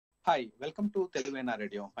Hi, welcome to Telugu NRI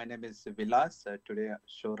Radio. My name is Vilas. Today,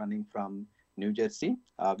 show running from New Jersey.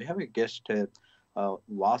 We have a guest,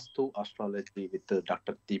 Vaastu Astrology with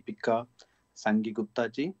Dr. Dipikka Sanghi Gupta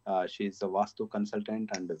ji. She is a Vaastu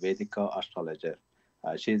consultant and Vedika astrologer.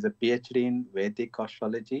 She is a PhD in Vedic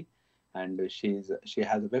astrology, and she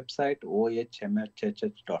has a website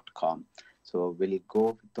ohmhhh.com. So we'll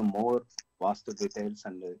go with the more Vaastu details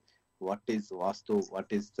and what is Vastu,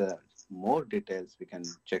 what is the more details we can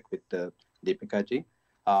check with Deepika ji.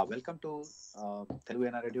 Welcome to Telugu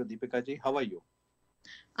NRI Radio, Deepika ji. How are you?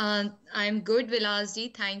 I'm good,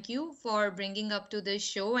 Vilasji. Thank you for bringing up to this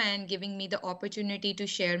show and giving me the opportunity to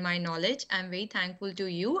share my knowledge. I'm very thankful to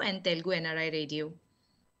you and Telugu NRI Radio.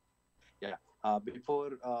 Yeah.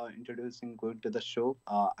 Before introducing going to the show,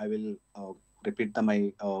 I will repeat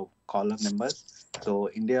my caller numbers. So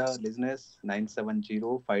India listeners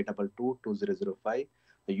 970-522-2005.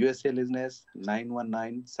 USA listeners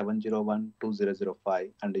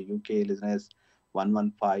 919-701-2005 and UK listeners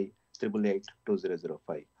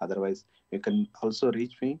 115-888-2005. Otherwise, you can also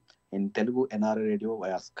reach me in Telugu NRI Radio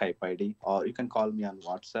via Skype ID, or you can call me on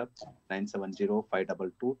WhatsApp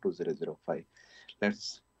 970-522-2005.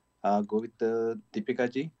 Let's go with Deepika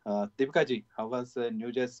ji. Deepika ji, how was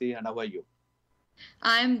New Jersey and how are you?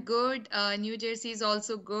 I'm good. New Jersey is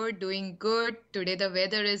also good, doing good. Today the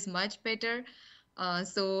weather is much better.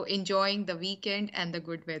 So enjoying the weekend and the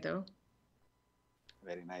good weather.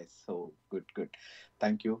 Very nice. So good.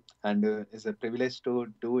 Thank you. And it's a privilege to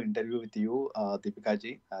do interview with you, Deepika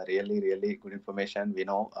ji. Really good information. We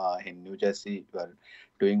know in New Jersey you are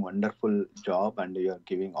doing wonderful job and you are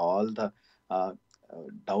giving all the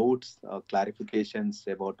doubts, clarifications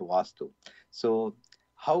about Vastu. So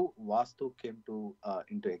how Vastu came to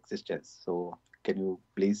into existence? So can you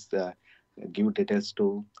please give details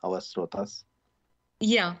to our Srotas?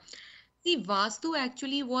 Yeah. See, Vastu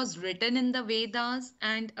actually was written in the Vedas,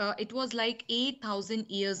 and it was like 8,000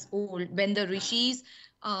 years old when the rishis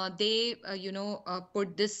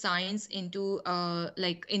put this science into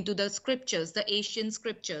into the scriptures, the Asian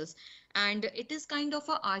scriptures, and it is kind of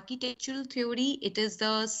a architectural theory. It is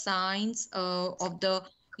the science of the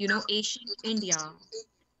ancient India,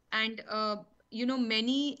 and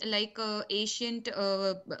many ancient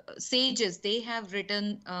sages, they have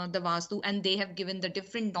written the Vastu, and they have given the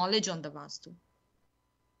different knowledge on the Vastu.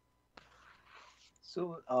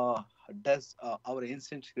 So, does our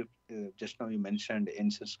ancient script, just now you mentioned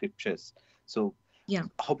ancient scriptures. So, Yeah.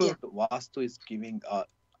 how about Vastu is giving,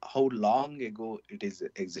 how long ago it is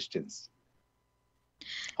existence?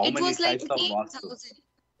 How It many was like types of Vastu? 8,000.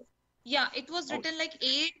 Yeah, it was written like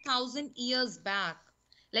 8,000 years back,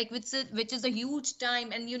 like which is a huge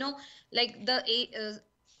time. And like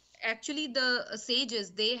actually the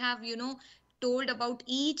sages, they have told about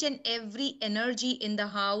each and every energy in the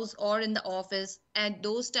house or in the office. At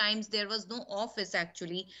those times there was no office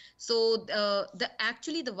actually, so the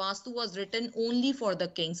Vastu was written only for the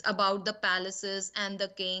kings, about the palaces and the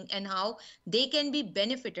king, and how they can be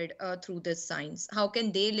benefited through this science, how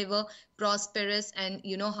can they live a prosperous and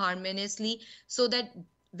harmoniously, so that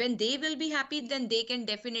when they will be happy, then they can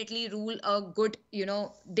definitely rule a good,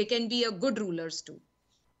 they can be a good rulers too.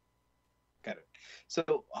 Correct.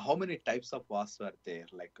 So, how many types of Vastu are there?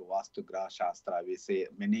 Like Vastu Graha Shastra, we say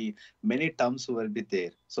many terms will be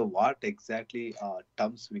there. So, what exactly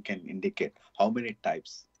terms we can indicate? How many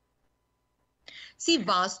types? See,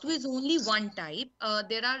 Vastu is only one type.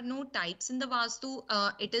 There are no types in the Vastu.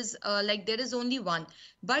 It is like there is only one.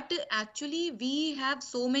 But actually, we have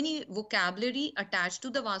so many vocabulary attached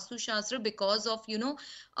to the Vastu Shastra because of,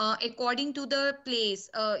 according to the place,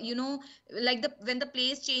 like when the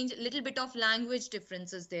place change, little bit of language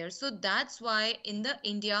differences there. So that's why in the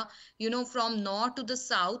India, from north to the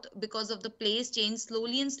south, because of the place change,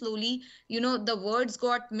 slowly and slowly, the words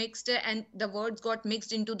got mixed, and the words got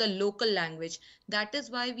mixed into the local language. That is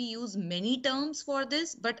why we use many terms for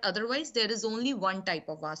this, but otherwise there is only one type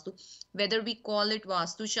of Vastu. Whether we call it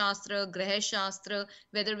Vastu Shastra, Graha Shastra,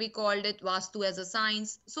 whether we called it Vastu as a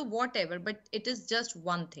science, so whatever, but it is just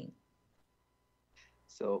one thing.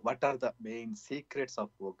 So, what are the main secrets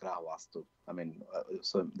of Graha Vastu? I mean,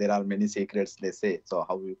 so there are many secrets, they say. So,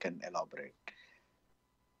 how you can elaborate?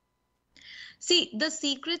 See, the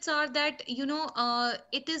secrets are that,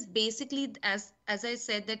 it is basically, as I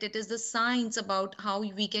said, that it is the science about how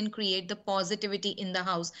we can create the positivity in the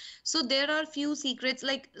house. So there are few secrets,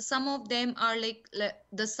 like some of them are like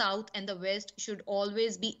the south and the west should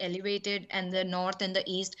always be elevated, and the north and the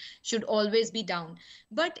east should always be down.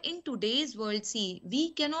 But in today's world, see,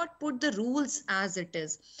 we cannot put the rules as it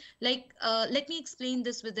is. Like, let me explain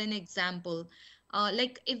this with an example.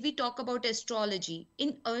 Like if we talk about astrology,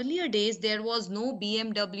 in earlier days, there was no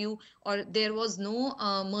BMW or there was no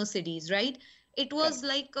Mercedes, right? It was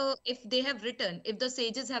Correct. like if they have written, if the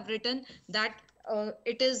sages have written that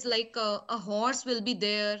it is like a horse will be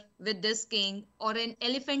there with this king or an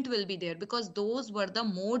elephant will be there, because those were the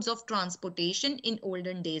modes of transportation in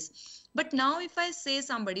olden days. But now if I say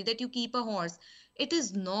somebody that you keep a horse, it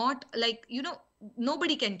is not like,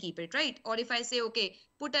 nobody can keep it, right? Or if I say, okay,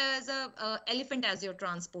 put as a elephant as your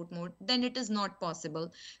transport mode, then it is not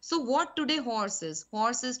possible. So what today horses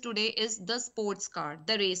today is the sports car,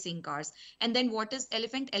 the racing cars. And then what is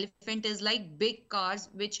elephant is like big cars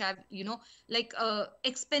which have, like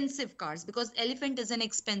expensive cars, because elephant is an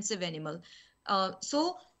expensive animal.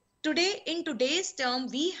 So today, in today's term,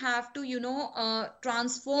 we have to,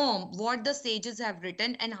 transform what the sages have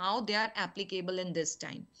written and how they are applicable in this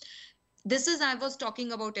time. This is, I was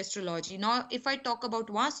talking about astrology. Now if I talk about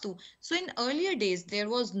vastu, so in earlier days there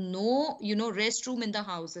was no, restroom in the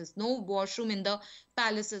houses, no washroom in the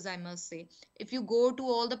palaces, I must say. If you go to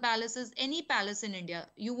all the palaces, any palace in India,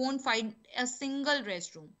 you won't find a single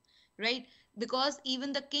restroom, right? Because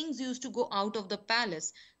even the kings used to go out of the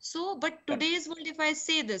palace. So but Correct. today's world, if I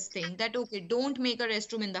say this thing that okay, don't make a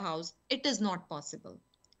restroom in the house, it is not possible,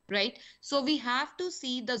 right? So we have to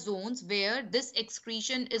see the zones where this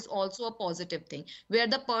excretion is also a positive thing, where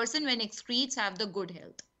the person when excretes have the good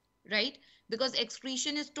health, right? Because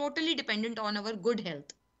excretion is totally dependent on our good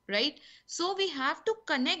health, right? So we have to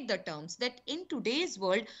connect the terms that in today's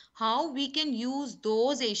world, how we can use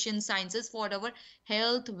those Asian sciences for our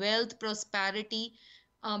health, wealth, prosperity.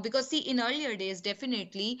 Because see, in earlier days,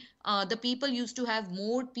 definitely, the people used to have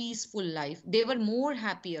more peaceful life. They were more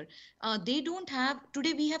happier. They don't have,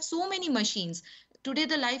 today we have so many machines. Today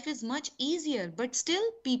the life is much easier, but still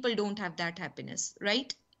people don't have that happiness,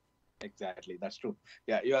 right? Exactly, that's true.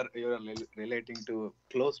 Yeah, you are relating to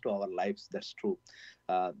close to our lives. That's true.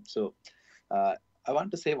 So I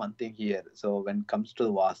want to say one thing here. So when it comes to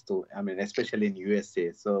Vastu, I mean, especially in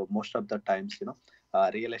USA, so most of the times,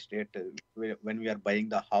 real estate, when we are buying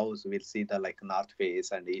the house, we'll see the like north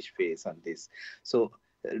face and east face and this. So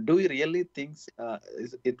do you really think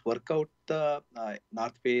is it work out the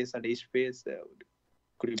north face and east face?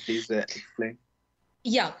 Could you please explain?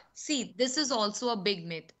 Yeah, see, this is also a big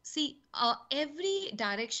myth. See, every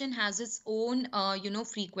direction has its own,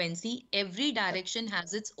 frequency. Every direction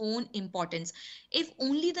has its own importance. If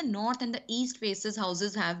only the north and the east faces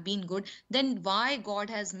houses have been good, then why God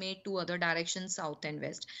has made two other directions, south and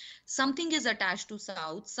west? Something is attached to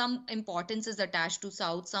south, some importance is attached to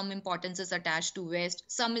south, some importance is attached to west,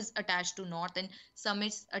 some is attached to north, and some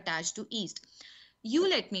is attached to east. You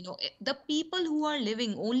let me know, the people who are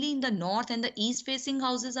living only in the north and the east facing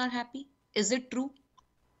houses are happy? Is it true?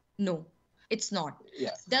 No, it's not.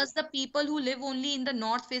 Yeah. Does the people who live only in the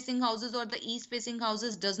north facing houses or the east facing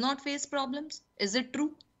houses does not face problems? Is it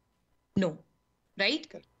true? No, right?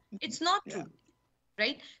 Correct. It's not Yeah. true,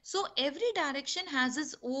 right? So every direction has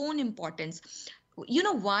its own importance. You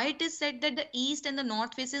know why it is said that the east and the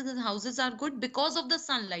north faces houses are good? Because of the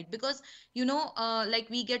sunlight. Because like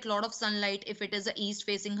we get a lot of sunlight if it is a east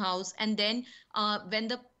facing house, and then when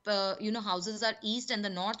the houses are east and the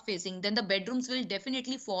north facing, then the bedrooms will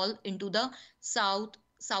definitely fall into the south,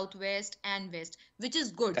 southwest and west, which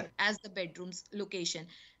is good Correct. as the bedrooms location.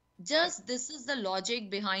 Correct. Just this is the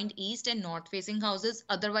logic behind east and north facing houses.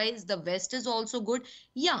 Otherwise the west is also good.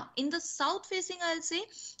 Yeah, in the south facing, I'll say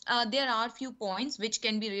there are few points which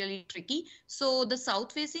can be really tricky. So the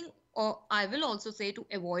south facing, or I will also say to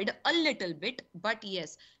avoid a little bit, but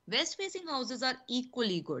yes, west facing houses are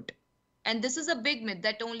equally good. And this is a big myth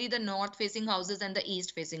that only the north facing houses and the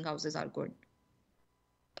east facing houses are good.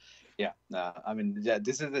 Yeah, I mean, yeah,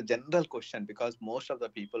 this is a general question because most of the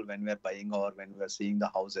people, when we are buying or when we are seeing the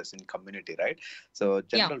houses in community, right? So, Yeah.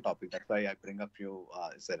 general topic. That's why I bring up you.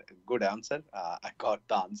 It's a good answer. I got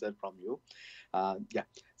the answer from you. Yeah.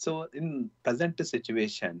 So, in present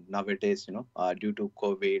situation nowadays, due to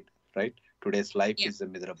COVID, right? Today's life Yeah. is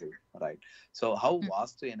miserable, right? So, how Mm.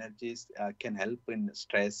 Vastu energies can help in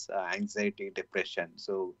stress, anxiety, depression?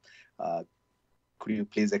 So, uh, could you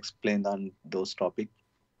please explain on those topics?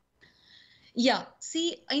 Yeah,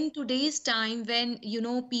 see, in today's time when,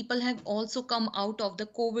 people have also come out of the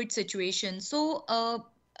COVID situation. So,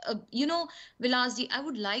 you know, Vilasji, I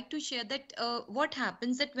would like to share that what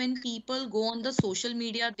happens that when people go on the social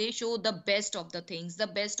media, they show the best of the things, the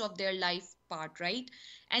best of their life part, right?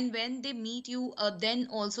 And when they meet you, then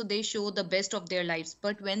also they show the best of their lives.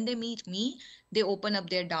 But when they meet me, they open up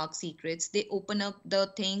their dark secrets, they open up the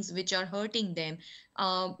things which are hurting them,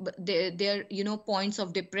 their points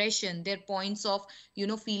of depression, their points of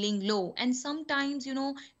feeling low. And sometimes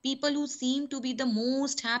people who seem to be the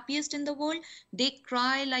most happiest in the world, they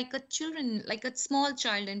cry like a children, like a small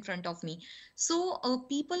child in front of me. So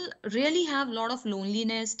people really have a lot of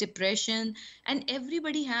loneliness, depression, and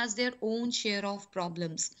everybody has their own share of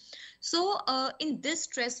problems. So in this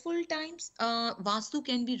stressful times, Vastu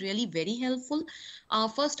can be really very helpful.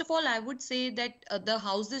 First of all, I would say that the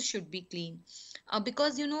houses should be clean.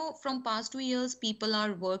 Because from past 2 years, people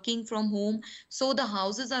are working from home, so the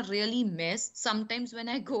houses are really mess. Sometimes when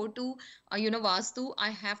I go to Vastu, I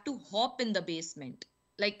have to hop in the basement,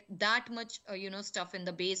 like that much stuff in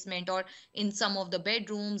the basement, or in some of the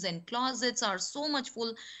bedrooms and closets are so much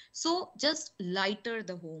full. So just lighter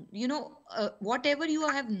the home, whatever you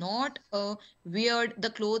have not weared the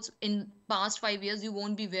clothes in past 5 years, you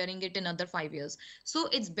won't be wearing it in other 5 years. So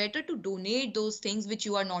it's better to donate those things which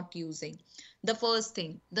you are not using. The first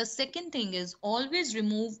thing. The second thing is always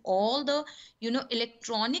remove all the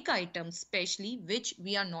electronic items, especially which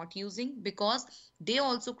we are not using, because they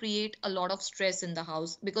also create a lot of stress in the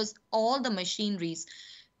house. Because all the machineries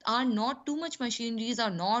are not, too much machineries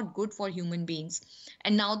are not good for human beings.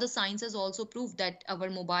 And now the science has also proved that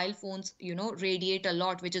our mobile phones radiate a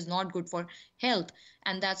lot, which is not good for health.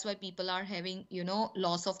 And that's why people are having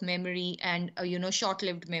loss of memory and short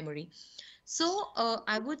lived memory. So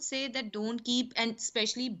I would say that don't keep, and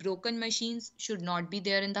especially broken machines should not be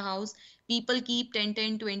there in the house. People keep 10,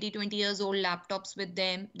 10, 20 years old laptops with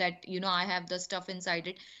them, that I have the stuff inside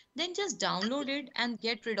it. Then just download it and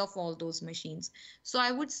get rid of all those machines. So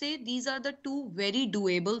I would say these are the two very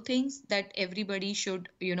doable things that everybody should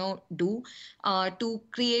do to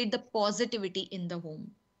create the positivity in the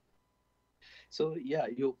home. So yeah,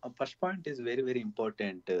 you first point is very very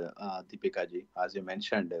important, Deepika ji, as you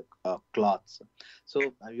mentioned, cloths.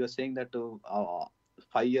 So you are saying that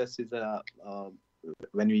 5 years is a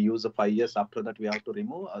when we use the 5 years, after that we have to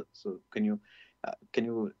remove. So can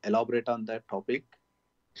you elaborate on that topic?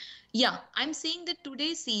 Yeah, I'm saying that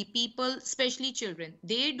today, see, people, especially children,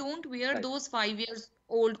 they don't wear Right. those 5 years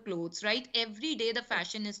old clothes, right? Every day the Right.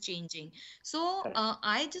 fashion is changing. So Correct.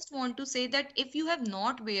 I just want to say that if you have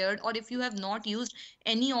not weared, or if you have not used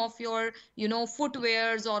any of your,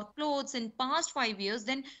 footwears or clothes in past 5 years,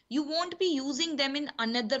 then you won't be using them in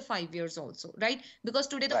another 5 years also, right? Because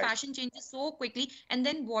today the Right. fashion changes so quickly. And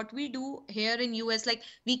then what we do here in US, like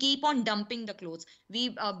we keep on dumping the clothes.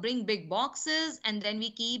 We bring big boxes, and then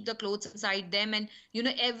we keep the clothes inside them. And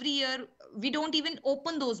every year we don't even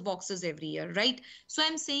open those boxes every year, right? So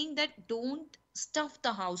I'm saying that don't stuff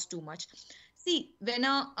the house too much. See, when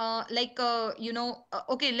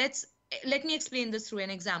okay, let me explain this through an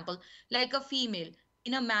example. Like a female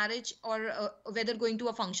in a marriage, or whether going to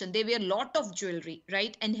a function, they wear a lot of jewelry,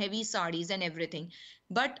 right, and heavy sarees and everything.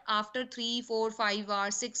 But after 3, 4, 5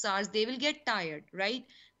 hours, 6 hours, they will get tired, right?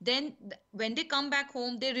 Then when they come back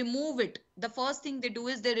home, they remove it. The first thing they do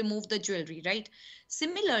is they remove the jewelry, right?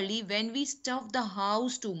 Similarly, when we stuff the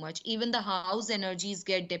house too much, even the house energies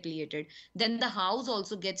get depleted. Then the house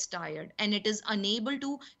also gets tired, and it is unable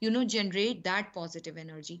to generate that positive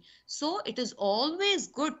energy. So it is always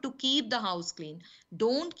good to keep the house clean.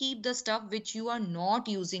 Don't keep the stuff which you are not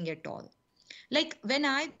using at all. Like when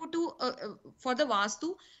I go to for the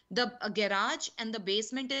Vastu, the garage and the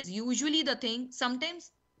basement is usually the thing. Sometimes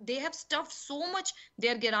they have stuffed so much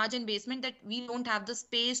their garage and basement that we don't have the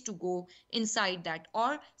space to go inside that.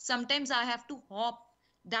 Or sometimes I have to hop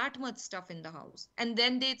that much stuff in the house, and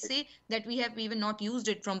then they'd say that we have even not used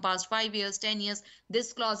it from past 5 years, 10 years.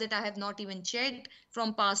 This closet I have not even checked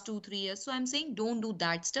from past 2, 3 years. So I'm saying don't do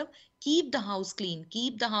that stuff. Keep the house clean,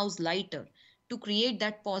 keep the house lighter, to create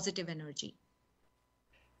that positive energy.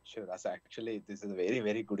 Sure, that's actually this is very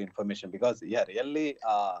very good information, because yeah, really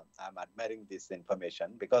I'm admiring this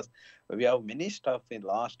information, because we have many stuff in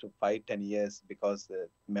last 5 10 years, because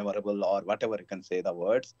memorable or whatever you can say the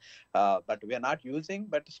words, but we are not using,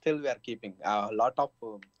 but still we are keeping a lot of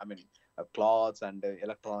clothes and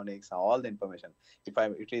electronics, all the information. If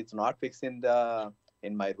it is not fixed in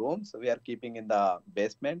my rooms, we are keeping in the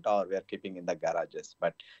basement or we are keeping in the garages.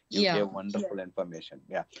 But you Yeah. gave wonderful information.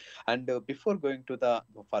 Yeah. And before going to the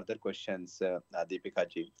further questions, Deepika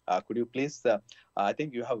ji, could you please, I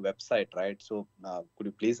think you have website, right? So could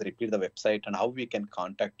you please repeat the website and how we can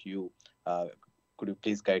contact you? Could you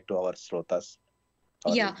please guide to our Srotas,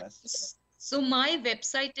 our Yeah. listeners? So my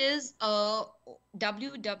website is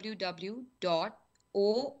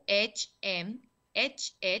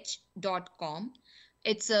www.ohmhh.com.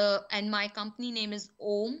 And my company name is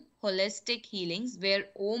Om Holistic Healings, where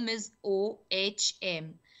Om is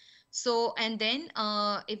OHM. So, and then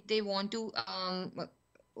if they want to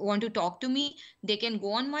talk to me, they can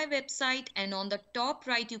go on my website, and on the top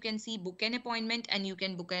right you can see book an appointment, and you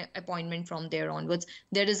can book an appointment from there onwards.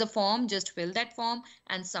 There is a form, just fill that form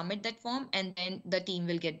and submit that form, and then the team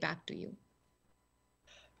will get back to you.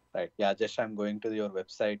 Right. Yeah, just I'm going to your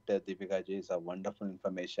website, Deepika ji, is a wonderful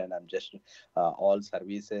information. I'm just all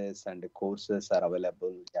services and the courses are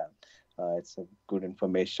available. Yeah, it's a good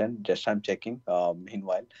information. Just I'm checking.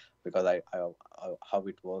 Meanwhile, because I how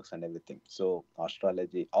it works and everything. So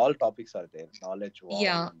astrology, all topics are there. Knowledge wall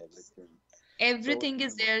Yeah. and everything. So Everything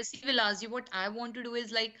is there. See, Vilas, what I want to do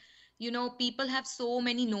is like, people have so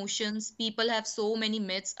many notions, people have so many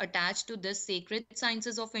myths attached to this sacred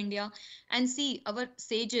sciences of India. And see, our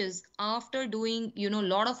sages, after doing,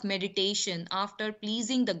 lot of meditation, after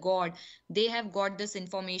pleasing the God, they have got this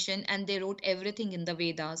information and they wrote everything in the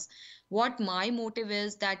Vedas. What my motive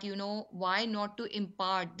is that, why not to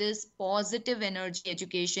impart this positive energy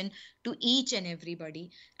education to each and everybody?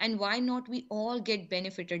 And why not we all get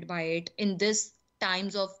benefited by it in this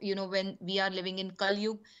times of, when we are living in Kali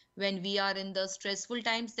Yuga, when we are in the stressful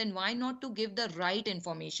times, then why not to give the right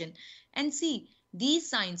information? And see, these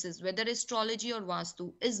sciences, whether astrology or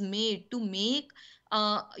Vastu, is made to make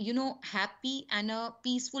happy and a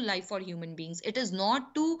peaceful life for human beings. It is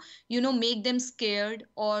not to make them scared,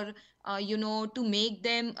 or to make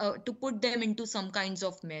them to put them into some kinds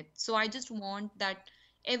of myth. So I just want that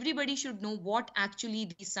everybody should know what actually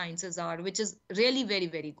these sciences are, which is really very,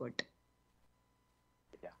 very good.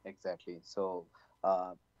 yeah, exactly. So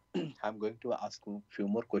I'm going to ask you a few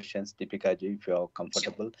more questions, Deepika ji, if you're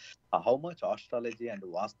comfortable. How much astrology and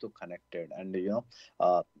Vastu connected? And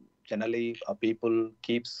generally people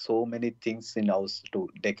keep so many things in house to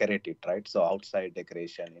decorate it, right? So outside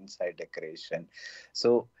decoration, inside decoration.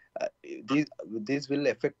 So these will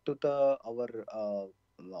affect to the our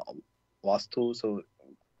Vastu. So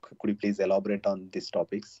could you please elaborate on these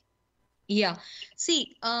topics? Yeah.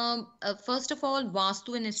 See, first of all,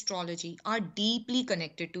 Vastu and astrology are deeply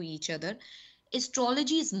connected to each other.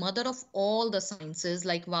 Astrology is mother of all the sciences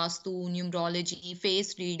like Vastu, numerology,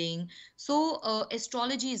 face reading. So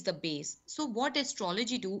astrology is the base. So what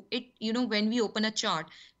astrology do, it, when we open a chart,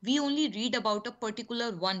 we only read about a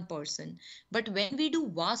particular one person. But when we do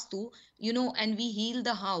Vastu, and we heal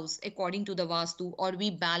the house according to the Vastu, or we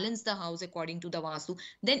balance the house according to the Vastu,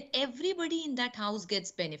 then everybody in that house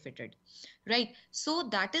gets benefited, right? So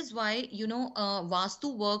that is why,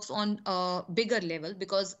 Vastu works on a bigger level,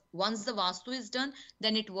 because once the Vastu is done,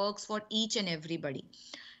 then it works for each and everybody.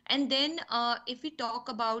 And then if we talk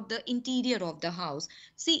about the interior of the house,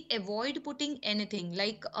 see, avoid putting anything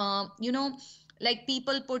like, like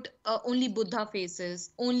people put only Buddha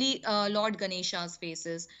faces, only Lord Ganesha's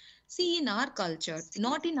faces. See, in our culture,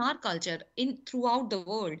 not in our culture, in throughout the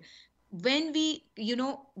world, when we,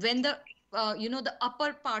 when the the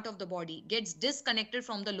upper part of the body gets disconnected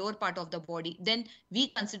from the lower part of the body, then we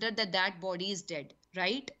consider that that body is dead,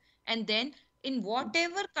 right? And then in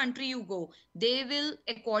whatever country you go, they will,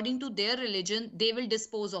 according to their religion, they will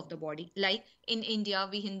dispose of the body. Like in India,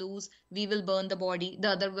 we Hindus, we will burn the body,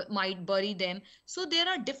 the other might bury them. So there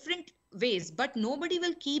are different ways, but nobody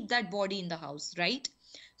will keep that body in the house, right?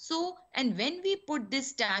 So, and when we put these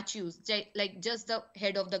statues, like just the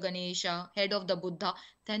head of the Ganesha, head of the Buddha,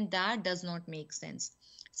 then that does not make sense.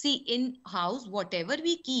 See, in house, whatever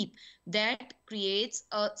we keep, that creates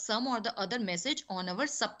some or the other message on our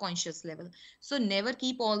subconscious level. So never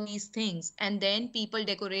keep all these things. And then people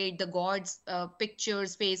decorate the gods'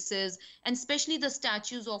 pictures, faces, and especially the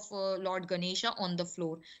statues of Lord Ganesha on the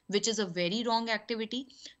floor, which is a very wrong activity,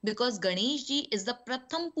 because Ganesh ji is the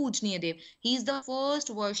Pratham Pujniya Dev. He is the first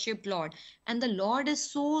worshipped Lord. And the Lord is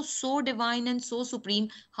so, so divine and so supreme.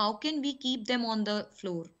 How can we keep them on the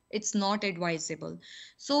floor? It's not advisable.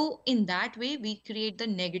 So in that way, we create the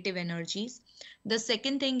negative energies. The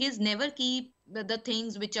second thing is, never keep the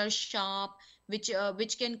things which are sharp, which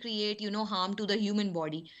can create, harm to the human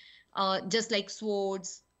body. Just like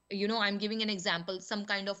swords, I'm giving an example, some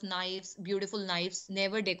kind of knives, beautiful knives,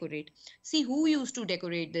 never decorate. See, who used to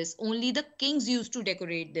decorate this? Only the kings used to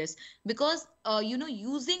decorate this, because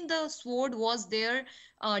using the sword was their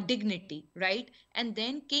dignity, right? And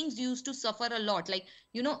then kings used to suffer a lot. Like,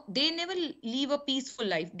 they never live a peaceful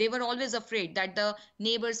life. They were always afraid that the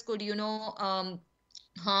neighbors could,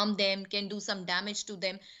 harm them, can do some damage to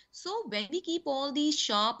them. So when we keep all these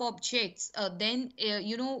sharp objects, then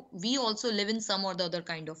we also live in some or the other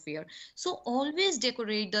kind of fear. So always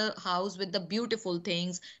decorate the house with the beautiful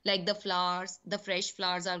things, like the flowers. The fresh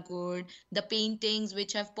flowers are good. The paintings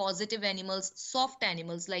which have positive animals, soft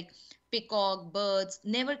animals like peacock, birds.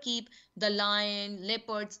 Never keep the lion,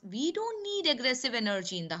 leopards. We don't need aggressive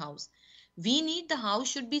energy in the house. We need the house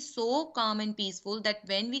should be so calm and peaceful that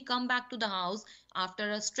when we come back to the house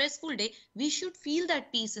after a stressful day, we should feel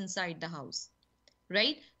that peace inside the house,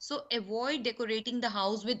 right? So avoid decorating the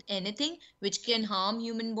house with anything which can harm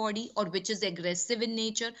human body, or which is aggressive in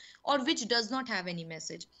nature, or which does not have any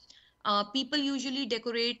message. People usually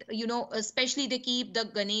decorate, especially they keep the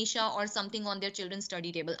Ganesha or something on their children's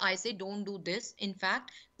study table. I say don't do this. In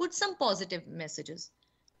fact, put some positive messages.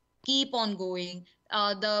 Keep on going.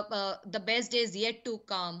 The best days yet to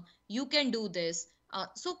come. You can do this.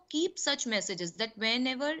 So keep such messages that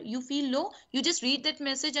whenever you feel low, you just read that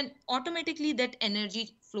message and automatically that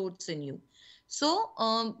energy floats in you. So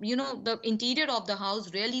the interior of the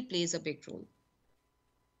house really plays a big role.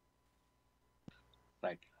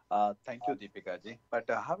 Right. Thank you, Deepika ji. But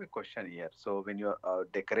I have a question here. So when your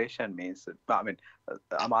decoration means, I mean,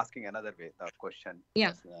 I'm asking another way the question.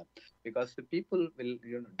 Yeah. Because the people will,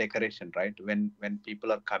 decoration, right? When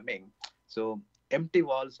people are coming, so empty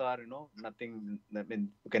walls are, nothing. I mean,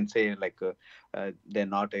 you can say like they're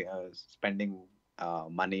not spending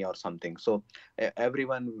money or something. So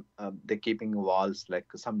everyone they're keeping walls like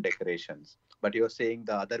some decorations. But you're saying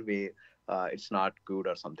the other way, it's not good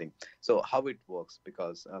or something. So how it works?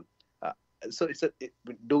 Because uh, so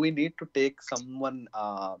do we need to take someone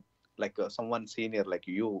like someone senior like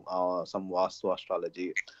you, some Vastu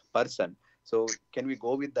astrology person? So can we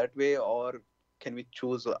go with that way, or can we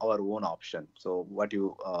choose our own option? So what do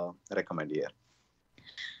you recommend here?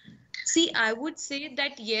 See, I would say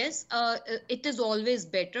that yes, it is always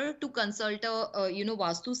better to consult a,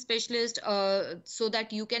 Vastu specialist, so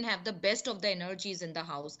that you can have the best of the energies in the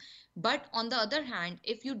house. But on the other hand,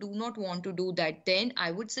 if you do not want to do that, then I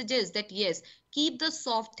would suggest that yes, keep the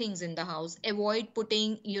soft things in the house. Avoid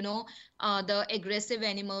putting, the aggressive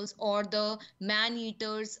animals or the man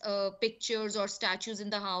eaters pictures or statues in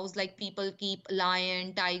the house, like people keep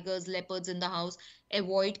lion, tigers, leopards in the house.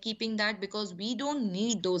 Avoid keeping that because we don't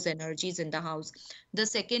need those energies in the house. The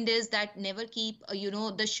second is that never keep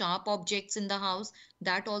the sharp objects in the house.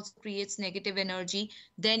 That also creates negative energy.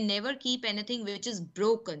 Then never keep anything which is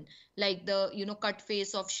broken, like the cut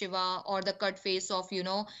face of Shiva, or the cut face of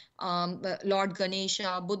Lord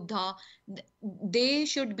Ganesha, Buddha. They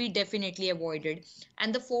should be definitely avoided.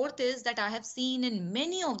 And the fourth is that I have seen in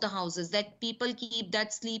many of the houses that people keep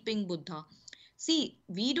that sleeping Buddha. See,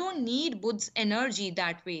 we don't need Buddha's energy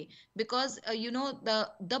that way, because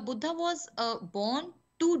the Buddha was born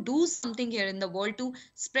to do something here in the world, to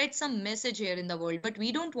spread some message here in the world. But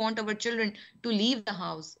we don't want our children to leave the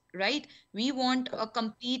house, right? We want a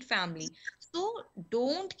complete family. So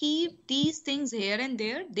don't keep these things here and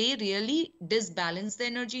there. They really disbalance the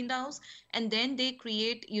energy in the house, and then they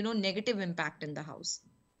create negative impact in the house.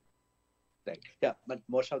 Right. Yeah, but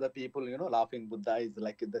most of the people, laughing Buddha is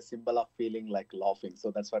like the symbol of feeling like laughing. So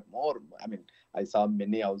that's what more. I mean, I saw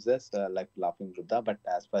many houses like laughing Buddha, but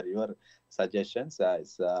as per your suggestions,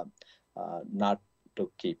 it's not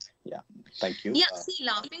to keep. Yeah. Thank you. Yeah, see,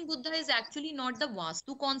 laughing Buddha is actually not the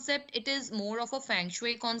Vastu concept. It is more of a Feng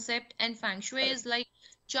Shui concept. And Feng Shui Correct. is like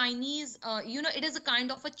Chinese, it is a kind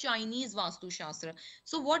of a Chinese Vastu Shastra.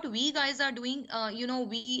 So what we guys are doing,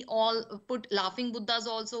 we all put laughing Buddhas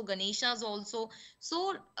also, Ganeshas also.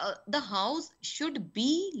 So the house should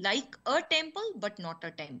be like a temple, but not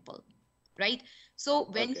a temple, right? So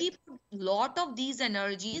when Okay. we put lot of these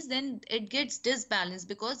energies, then it gets disbalanced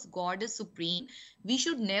because God is supreme. We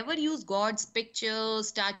should never use God's pictures,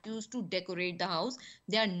 statues to decorate the house.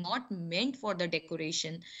 They are not meant for the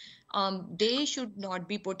decoration. They should not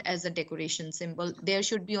be put as a decoration symbol. There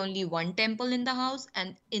should be only one temple in the house,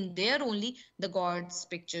 and in there only the God's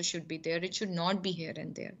picture should be there. It should not be here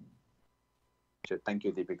and there. Sure. Thank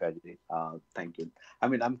you, Deepika ji. Thank you. I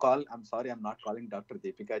mean, I'm sorry, I'm not calling Dr.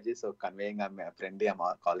 Deepika ji. So conveying, I'm friendly. I'm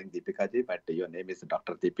calling Deepika ji, but your name is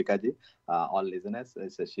Dr. Deepika ji. All listeners,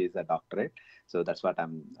 so she's a doctorate. So that's what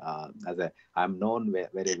I'm known,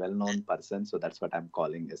 very well known person. So that's what I'm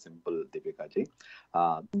calling a simple Deepika ji.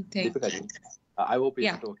 Thank Deepika ji. you. I hope is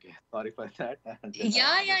Yeah. it okay. Sorry for that. Just I Yeah,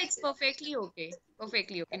 want to yeah, it's perfectly okay.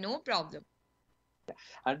 Perfectly okay. No problem.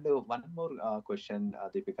 And one more question,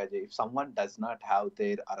 Deepika ji. If someone does not have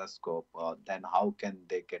their horoscope, then how can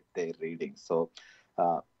they get their reading? So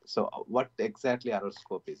what exactly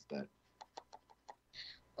horoscope is that?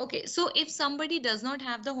 Okay, so if somebody does not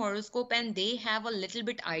have the horoscope and they have a little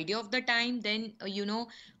bit idea of the time, then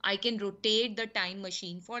I can rotate the time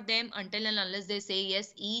machine for them until and unless they say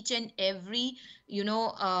yes, each and every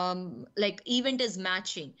like event is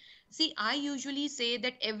matching. See, I usually say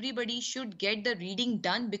that everybody should get the reading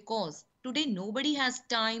done because today nobody has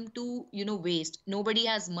time to waste. Nobody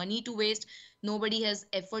has money to waste. Nobody has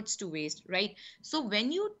efforts to waste, right? So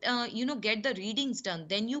when you get the readings done,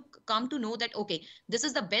 then you come to know that okay, this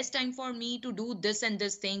is the best time for me to do this and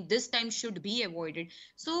this thing, this time should be avoided.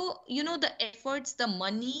 So the efforts, the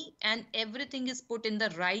money and everything is put in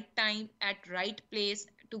the right time at right place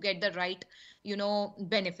to get the right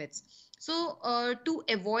benefits. So to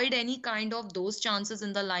avoid any kind of those chances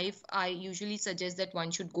in the life, I usually suggest that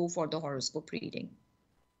one should go for the horoscope reading.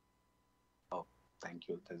 Oh, thank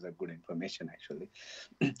you. That's a good information, actually.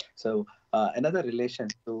 So, another relation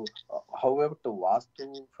to, however, to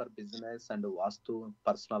Vastu for business and Vastu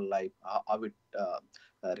personal life, how it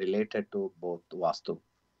related to both Vastu,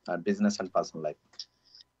 business and personal life?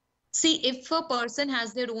 See, if a person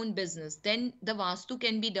has their own business, then the Vastu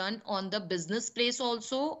can be done on the business place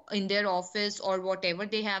also, in their office or whatever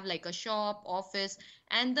they have, like a shop, office,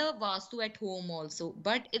 and the Vastu at home also.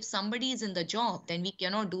 But if somebody is in the job, then we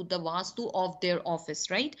cannot do the Vastu of their office,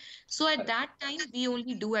 right? So at that time, we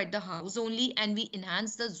only do at the house only, and we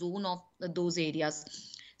enhance the zone of those areas.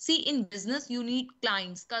 See, in business, you need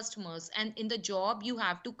clients, customers, and in the job, you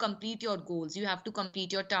have to complete your goals, you have to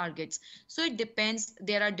complete your targets. So it depends.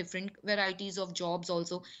 There are different varieties of jobs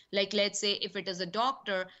also. Like, let's say if it is a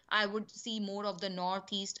doctor, I would see more of the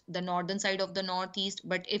northeast, the northern side of the northeast.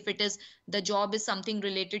 But if it is the job is something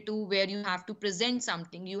related to where you have to present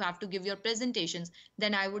something, you have to give your presentations,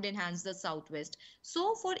 then I would enhance the southwest.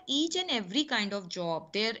 So for each and every kind of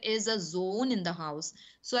job, there is a zone in the house.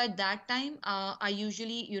 So at that time, I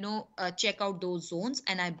usually, check out those zones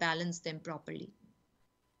and I balance them properly.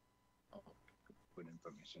 Oh, good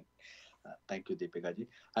information. Thank you, Deepika ji.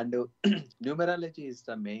 And numerology is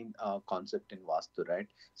the main concept in Vastu, right?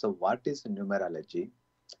 So, what is numerology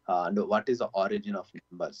and what is the origin of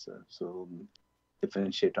numbers? So,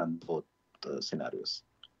 differentiate on both scenarios.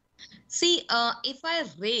 See, if I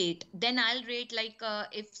rate, then I'll rate like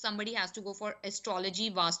if somebody has to go for astrology,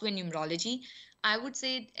 Vastu, and numerology, I would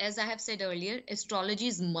say, as I have said earlier, astrology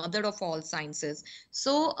is mother of all sciences.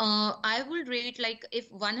 So I will rate like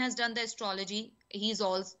if one has done the astrology, he's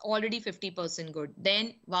already 50% good.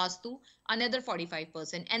 Then Vastu, another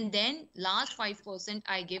 45%. And then last 5%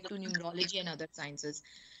 I give to numerology and other sciences.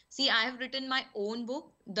 See, I have written my own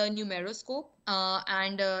book, The Numeroscope,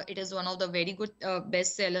 and it is one of the very good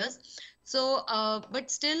bestsellers. So,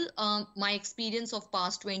 but still, my experience of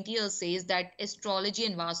past 20 years says that astrology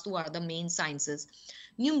and Vastu are the main sciences.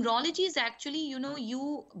 Numerology is actually,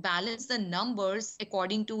 you balance the numbers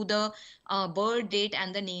according to the birth date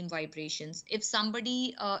and the name vibrations. If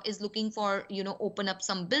somebody is looking for, open up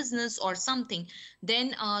some business or something,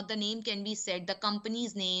 then the name can be set, the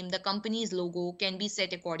company's name, the company's logo can be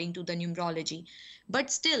set according to the numerology. But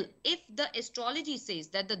still, if the astrology says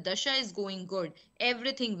that the dasha is going good,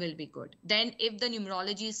 everything will be good. Then if the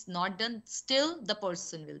numerology is not done, still the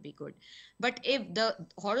person will be good. But if the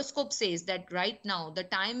horoscope says that right now the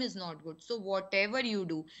time is not good, so whatever you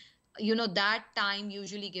do, that time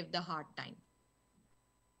usually give the hard time.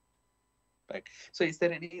 Right. So, is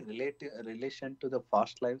there any relation to the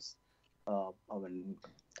past lives? I mean,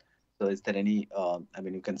 so is there any? I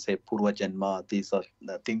mean, you can say Purva Janma. These are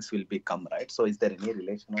the things will become, right? So, is there any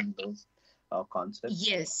relation on those concepts?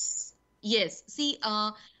 Yes, yes. See,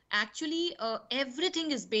 actually, everything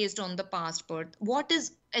is based on the past birth. What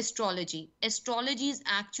is astrology? Astrology is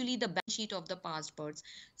actually the balance sheet of the past births.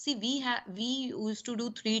 See, we used to do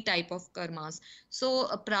three type of karmas. So,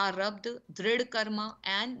 prarabdha, drid karma,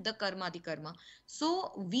 and the karmadi karma.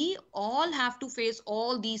 So, we all have to face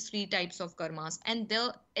all these three types of karmas. And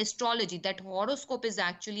the astrology, that horoscope, is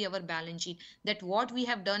actually our balance sheet. That what we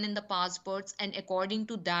have done in the past births, and according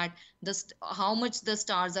to that, how much the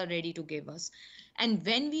stars are ready to give us. And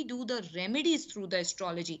when we do the remedies through the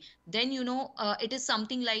astrology, then it is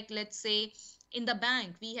something like, let's say, in the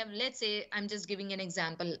bank we have, let's say, I'm just giving an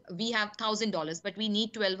example, we have $1,000 but we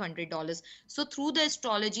need $1,200. So through the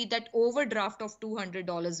astrology, that overdraft of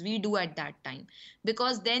 $200 we do at that time,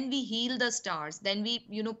 because then we heal the stars, then we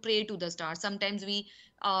pray to the stars. Sometimes we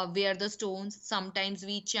wear the stones. Sometimes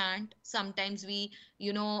we chant, sometimes we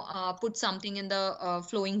put something in the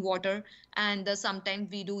flowing water, and sometimes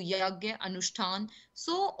we do yagya anushtan.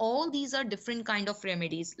 So all these are different kind of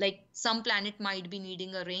remedies. Like some planet might be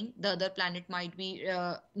needing a ring, the other planet might be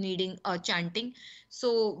needing a chanting.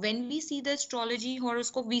 So when we see the astrology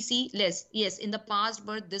horoscope, we see less, yes, in the past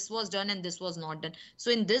birth this was done and this was not done,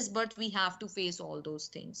 so in this birth we have to face all those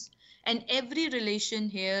things. And every relation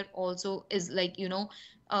here also is like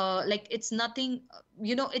like it's nothing,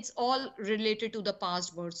 it's all related to the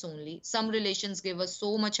past births only. Some relations give us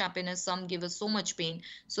so much happiness, some give us so much pain,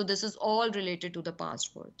 so this is all related to the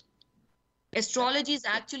past birth. Astrology is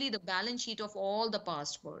actually the balance sheet of all the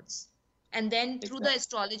past births. And then through the Exactly.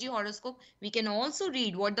 astrology horoscope, we can also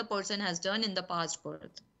read what the person has done in the past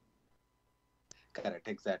birth. Correct,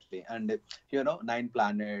 exactly. And 9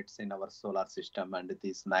 planets in our solar system and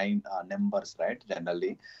these nine numbers, right?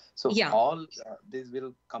 Generally, so Yeah. all these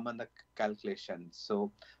will come on the calculation.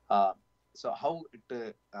 Uh, so how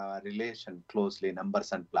it relation closely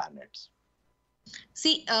numbers and planets?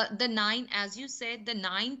 See, the nine, as you said, the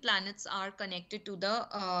nine planets are connected to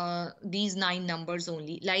the these nine numbers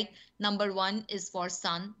only. Like number one is for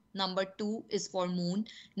Sun, number two is for Moon,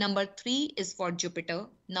 number three is for Jupiter,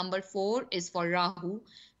 number four is for Rahu,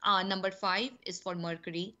 number five is for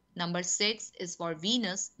Mercury, number six is for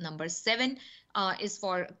Venus, number seven is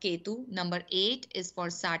for Ketu, number eight is for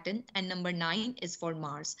Saturn, and number nine is for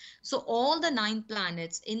Mars. So all the nine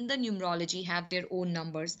planets in the numerology have their own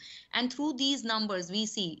numbers, and through these numbers we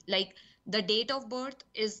see like the date of birth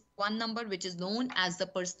is one number which is known as the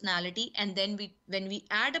personality, and then when we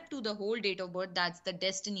add up to the whole date of birth, that's the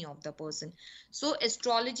destiny of the person. So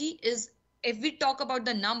astrology is, if we talk about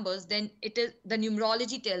the numbers, then it is the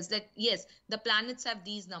numerology tells that yes, the planets have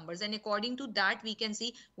these numbers, and according to that we can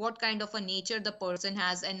see what kind of a nature the person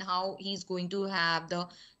has and how he's going to have the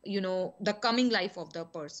the coming life of the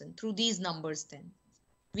person through these numbers. Then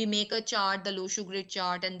we make a chart, the Loshu grid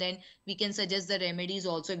chart, and then we can suggest the remedies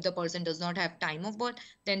also. If the person does not have time of birth,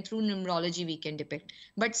 then through numerology we can depict.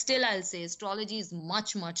 But still I'll say astrology is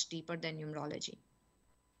much much deeper than numerology.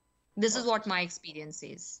 This is Oh, what my experience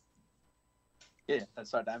says. yeah,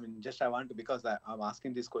 that's what I mean. Just I want to, because I'm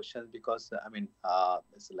asking these questions because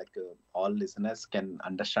it's like all listeners can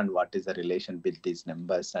understand what is the relation with these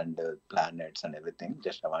numbers and planets and everything.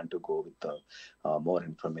 Just I want to go with more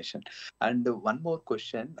information. And one more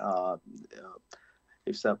question: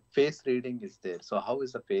 if the face reading is there, so how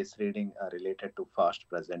is the face reading related to past,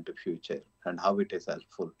 present, to future, and how it is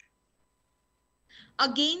helpful?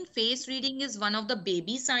 Again, face reading is one of the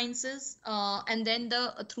baby sciences, and then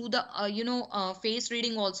the through the face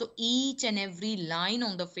reading also, each and every line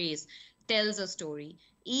on the face tells a story.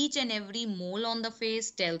 Each and every mole on the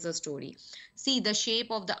face tells a story. See, the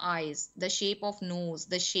shape of the eyes, the shape of nose,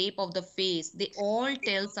 the shape of the face, they all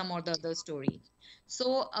tell some or the other story.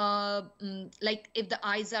 So like if the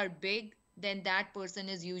eyes are big, then that person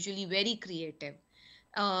is usually very creative.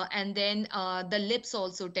 And then the lips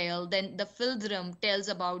also tell, then the philtrum tells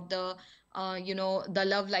about the the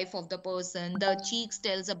love life of the person, the cheeks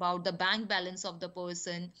tells about the bank balance of the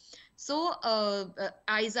person. So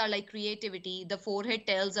eyes are like creativity, the forehead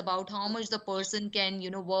tells about how much the person can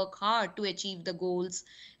work hard to achieve the goals,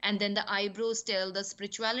 and then the eyebrows tell the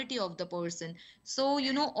spirituality of the person. So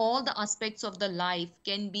all the aspects of the life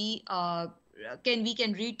can be we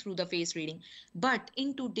can read through the face reading. But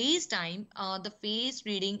in today's time, the face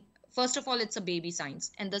reading, first of all, it's a baby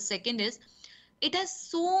science, and the second is it has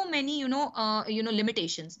so many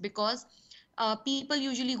limitations, because people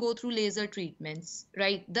usually go through laser treatments,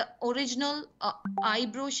 right? The original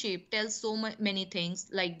eyebrow shape tells so many things,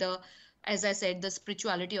 like the, as I said, the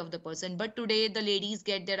spirituality of the person. But today the ladies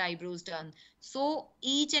get their eyebrows done, so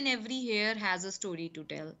each and every hair has a story to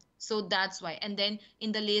tell. So that's why. And then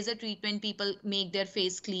in the laser treatment, people make their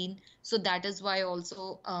face clean, so that is why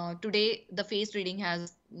also today the face reading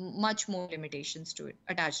has much more limitations to it,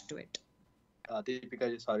 attached to it.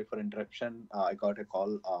 Deepika, sorry for interruption. I got a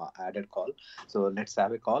call, added call. So let's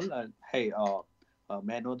have a call. Hey,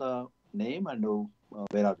 may I know the name and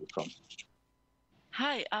where are you from?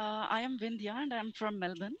 Hi, I am Vindhya and I'm from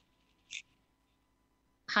Melbourne.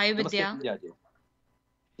 Hi Namaste, Vidya. Vindhya ji.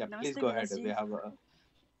 Yeah, please Namaste, go ahead. Vilasji. We have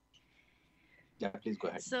yeah, please go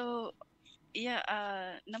ahead. So, yeah,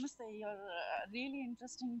 Namaste. You're a really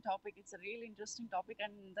interesting topic. It's a really interesting topic,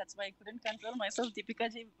 and that's why I couldn't control myself.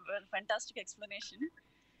 Deepika ji, fantastic explanation.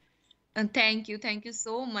 And thank you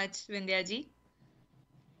so much, Vindhya ji.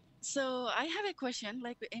 So, I have a question.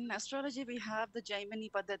 Like in astrology, we have the Jaimini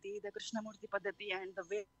Paddhati, the Krishnamurti Paddhati, and the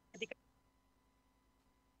Vedic.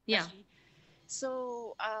 Yeah.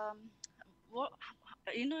 So,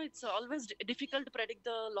 it's always difficult to predict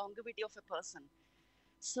the longevity of a person.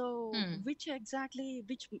 So which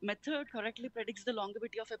method correctly predicts the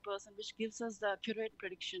longevity of a person, which gives us the accurate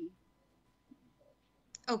prediction?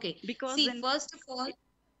 Okay. Because See, first of all,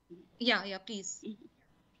 yeah, please.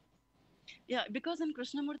 Yeah, because in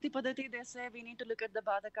Krishnamurti Padati, they say we need to look at the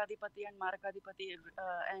Badakadipati and Marakadipati,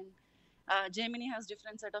 and Gemini has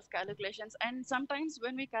different set of calculations. And sometimes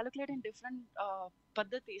when we calculate in different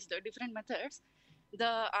Padatis, the different methods,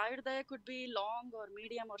 the Ayurveda could be long or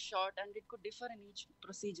medium or short, and it could differ in each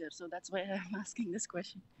procedure. So that's why I'm asking this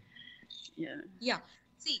question. Yeah.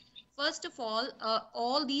 See, first of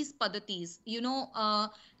all these padatis,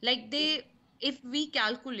 like if we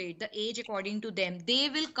calculate the age according to them, they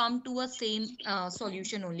will come to a same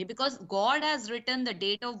solution only, because God has written the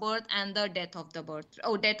date of birth and the death of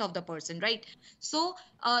the person, right? So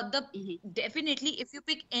definitely, if you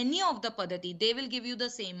pick any of the padati, they will give you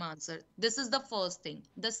the same answer. This is the first thing.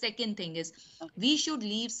 The second thing is, we should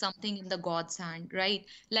leave something in the God's hand, right?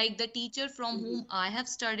 Like the teacher from whom I have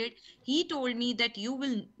studied, he told me that you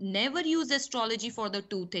will never use astrology for the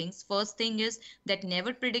two things. First thing is that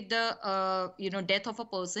never predict the death of a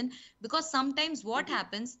person, because sometimes what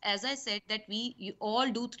happens, as I said, that you all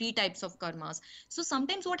do three types of karmas. So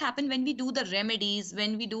sometimes what happens when we do the remedies,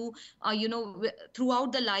 when we do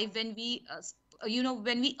throughout the life, when we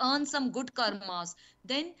when we earn some good karmas,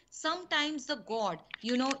 then sometimes the God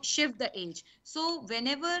shift the age. So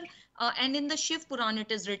whenever and in the Shiv Puran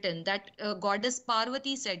it is written that goddess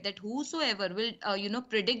Parvati said that whosoever will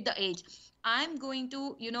predict the age, I'm going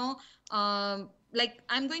to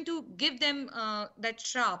I'm going to give them that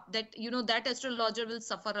shrap, that that astrologer will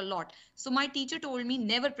suffer a lot. So my teacher told me,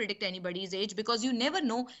 never predict anybody's age, because you never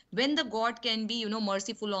know when the God can be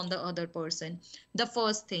merciful on the other person. The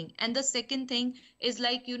first thing. And the second thing is,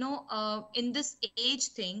 like in this age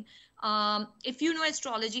thing, if you know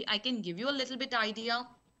astrology, I can give you a little bit idea,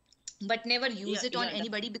 but never use it on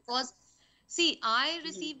anybody. Because see, I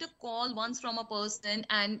received a call once from a person,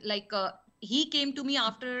 and he came to me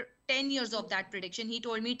after 10 years of that prediction. He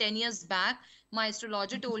told me 10 years back, my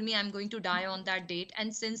astrologer told me I'm going to die on that date,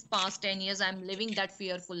 and since past 10 years I'm living that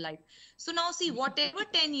fearful life. So now see, whatever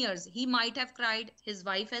 10 years he might have cried, his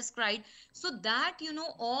wife has cried, so that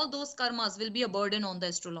all those karmas will be a burden on the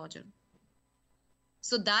astrologer.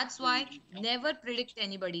 So that's why never predict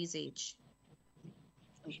anybody's age,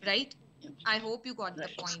 right? I hope you got the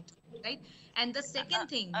point, right? And the second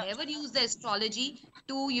thing, never use the astrology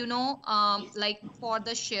to for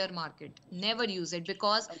the share market. Never use it,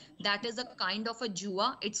 because that is a kind of a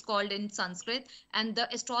jua, it's called in Sanskrit. And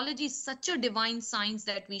the astrology is such a divine science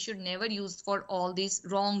that we should never use for all these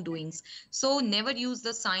wrongdoings. So never use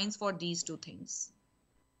the science for these two things.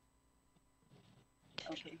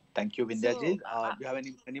 Okay. Thank you, Vindhyaji. Do you have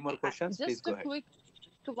any more questions? Please go ahead.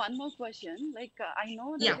 So one more question. I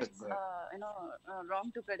know that it's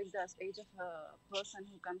wrong to predict the age of a person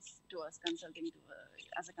who comes to us consulting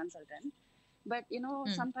as a consultant. But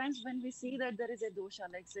sometimes when we see that there is a dosha,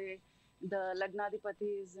 like say the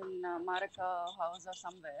Lagnadipati is in Maraka house or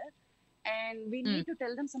somewhere, and we need to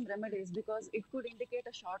tell them some remedies, because it could indicate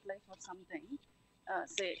a short life or something.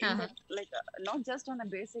 Not just on a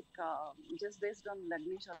basic, just based on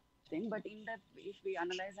Lagnish or thing, but in that, if we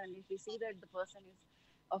analyze and if we see that the person is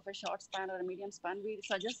of a short span or a medium span, we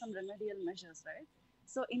suggest some remedial measures, right?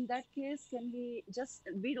 So in that case, can we just,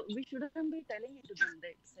 we shouldn't be telling it to them,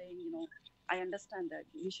 that saying, I understand that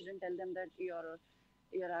we shouldn't tell them that you're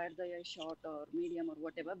either short or medium or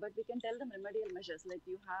whatever, but we can tell them remedial measures, like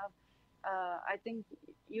you have, I think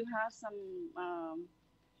you have some,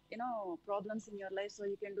 problems in your life, so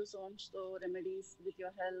you can do so remedies with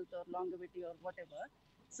your health or longevity or whatever.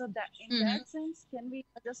 So that in that sense, can we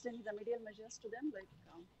suggest any remedial measures to them?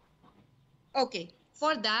 Okay,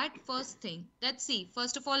 for that first thing, let's see.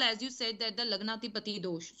 First of all, as you said, that the Lagnatipati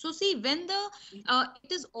dosh. So see, when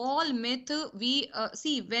it is all myth, we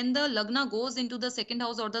see when the Lagna goes into the second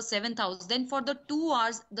house or the seventh house, then for the 2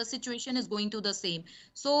 hours, the situation is going to the same.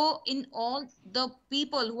 So in all the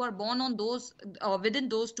people who are born on those within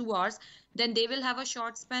those 2 hours, then they will have a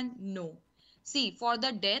short span? No. See, for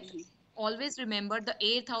the death, always remember the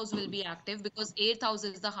 8th house will be active, because 8th house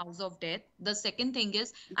is the house of death. The second thing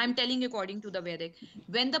is, I'm telling according to the Vedic,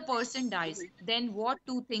 when the person dies, then what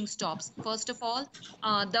two things stops? First of all,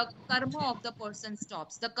 the karma of the person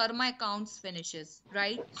stops. The karma accounts finishes,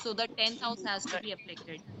 right? So the 10th house has to be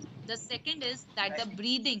afflicted. The second is that the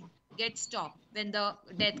breathing gets stopped when the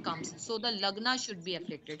death comes. So the lagna should be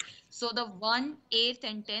afflicted. So the 1, 8th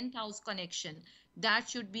and 10th house connection, that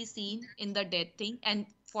should be seen in the death thing. And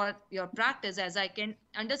for your practice, as I can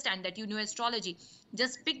understand that you know astrology,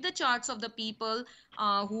 just pick the charts of the people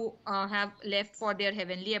who have left for their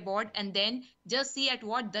heavenly abode, and then just see at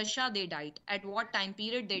what dasha they died, at what time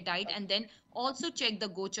period they died, and then also check the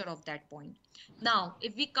gochar of that point. Now,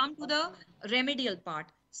 if we come to the remedial part,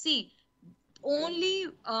 see, only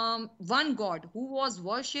one god who was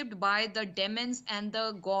worshipped by the demons and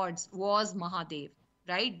the gods was Mahadev,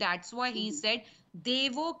 right? That's why he said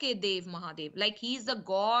Devo ke Dev Mahadev, like he's the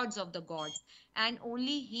gods of the gods, and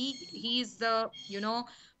only he is the, you know,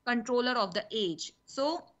 controller of the age.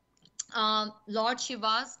 So Lord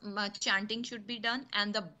Shiva's chanting should be done,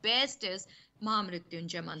 and the best is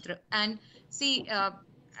Mahamrityunjay mantra. And see,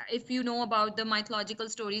 if you know about the mythological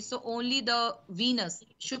stories, so only the Venus,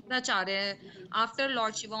 Shukracharya, after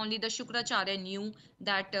Lord Shiva, only the Shukracharya knew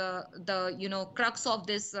that the, you know, crux of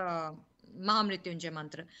this Mahamrityunjay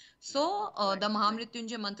mantra. So the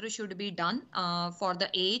Mahamrityunjay mantra should be done for the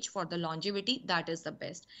age, for the longevity. That is the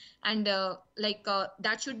best, and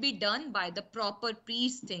that should be done by the proper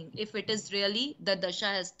priest thing. If it is really the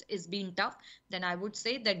dasha is being tough, then I would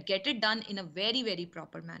say that get it done in a very, very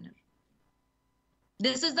proper manner.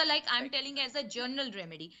 This is the, like I'm telling, as a general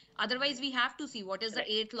remedy. Otherwise, we have to see what is the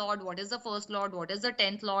 8th lord, what is the 1st lord, what is the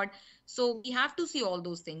 10th lord. So we have to see all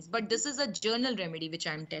those things. But this is a general remedy which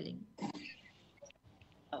I'm telling.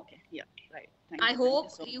 Okay, yeah, right. I hope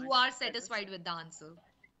you are satisfied with the answer.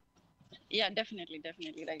 Yeah, definitely,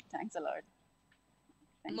 right. Thanks a lot.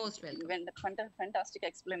 Most welcome. Fantastic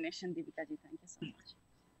explanation, Deepika ji. Thank you so much.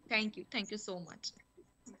 Thank you so much.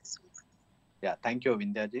 Yeah, thank you,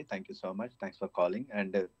 Vindhya ji. Thank you so much. Thanks for calling.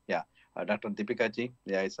 And Dr. Dipikka ji,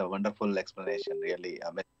 yeah, it's a wonderful explanation. Really,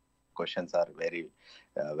 questions are very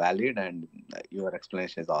valid, and your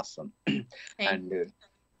explanation is awesome. When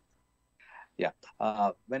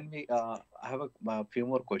we have a few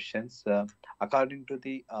more questions, according to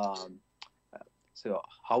the so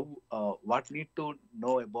how what need to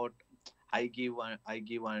know about I give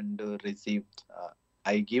and receive.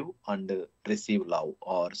 I give and receive love,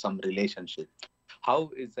 or some relationship. How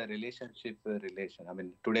is the relationship relation? I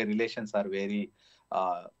mean, today relations are very,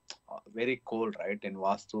 very cold, right? In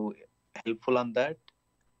Vaastu, helpful on that?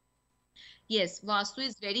 Yes, Vastu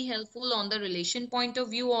is very helpful on the relation point of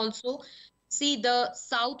view also. See, the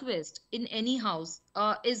southwest in any house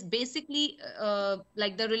is basically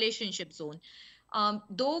like the relationship zone.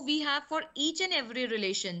 Though we have for each and every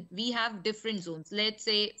relation, we have different zones. Let's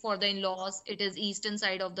say for the in-laws, it is eastern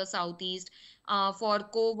side of the southeast. For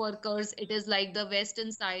co-workers, it is like the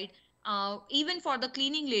western side. Even for the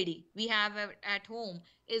cleaning lady, we have at home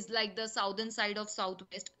is like the southern side of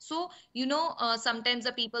southwest. So, you know, sometimes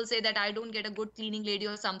the people say that I don't get a good cleaning lady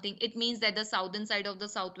or something. It means that the southern side of the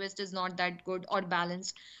southwest is not that good or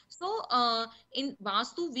balanced. So, in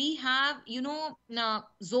Vastu, we have, you know,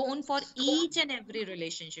 zone for each and every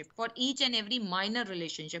relationship, for each and every minor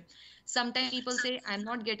relationship. Sometimes people say, I'm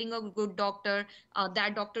not getting a good doctor.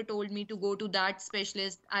 That doctor told me to go to that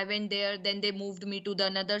specialist. I went there, then they moved me to the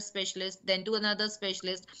another specialist, then to another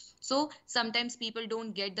specialist. So sometimes people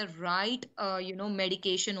don't get the right, you know,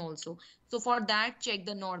 medication also. So for that, check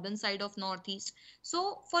the northern side of northeast.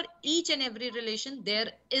 So for each and every relation,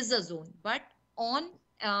 there is a zone. But on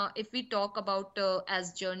if we talk about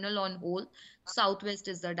as journal on whole, southwest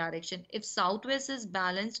is the direction. If southwest is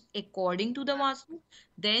balanced according to the Vastu,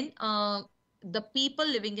 then the people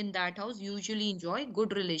living in that house usually enjoy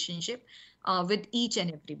good relationship with each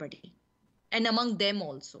and everybody, and among them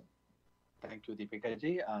also. Thank you, Deepika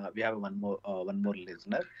ji. We have one more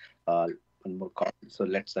listener, one more call. So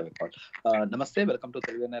let's have a call. Namaste, welcome to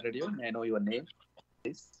Telugu NRI Radio. May I know your name,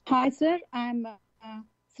 please? Hi, sir. I'm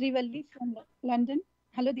Srivalli from London.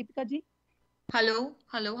 Hello, Deepika ji. Hello.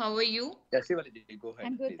 How are you? Yeah, Srivalli ji, go ahead.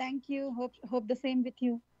 I'm good, please. thank you. Hope the same with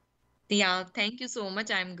you. Yeah, thank you so much.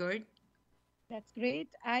 I'm good. That's great.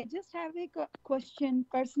 I just have a question.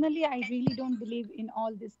 Personally, I really don't believe in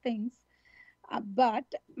all these things, but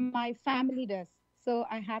my family does. So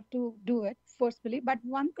I have to do it forcefully. But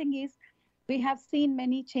one thing is, we have seen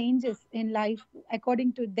many changes in life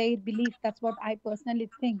according to their belief. That's what I personally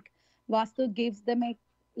think. Vastu gives them a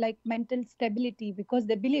like mental stability because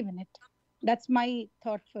they believe in it. That's my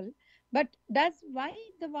thoughtful. But why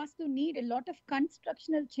the Vastu need a lot of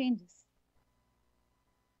constructional changes?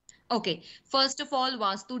 Okay, first of all,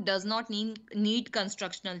 Vastu does not need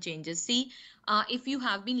constructional changes. See, if you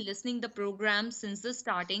have been listening the program since the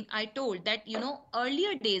starting, I told that, you know,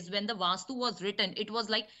 earlier days when the Vastu was written, it was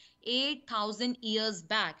like 8,000 years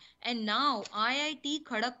back. And now IIT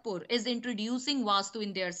Kharagpur is introducing Vastu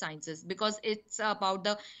in their sciences because it's about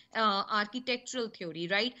the architectural theory,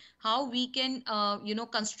 right? How we can,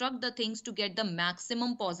 construct the things to get the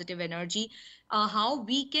maximum positive energy, how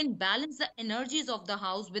we can balance the energies of the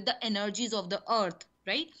house with the energies of the earth,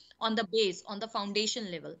 right? On the base, on the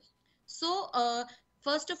foundation level. So,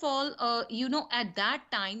 first of all, at that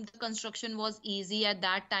time, the construction was easy. At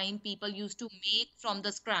that time, people used to make from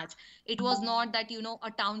the scratch. It was not that,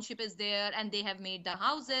 a township is there and they have made the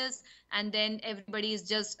houses and then everybody is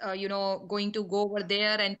just, going to go over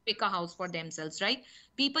there and pick a house for themselves, right?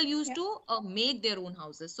 People used Yeah. to make their own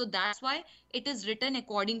houses. So that's why it is written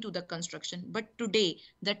according to the construction. But today,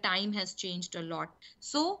 the time has changed a lot.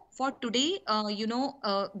 So for today,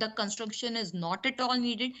 the construction is not at all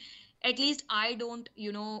needed. At least I don't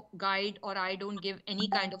guide, or I don't give any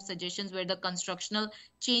kind of suggestions where the constructional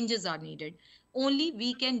changes are needed. Only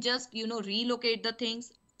we can just relocate the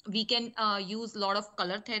things. We can use a lot of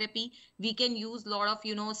color therapy. We can use a lot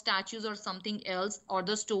of statues or something else, or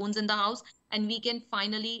the stones in the house, and we can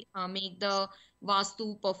finally make the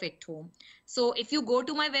Vastu perfect home. So if you go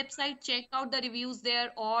to my website, check out the reviews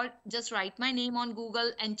there, or just write my name on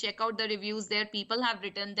Google and check out the reviews there. People have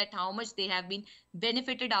written that how much they have been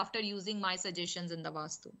benefited after using my suggestions in the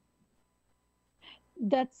Vastu.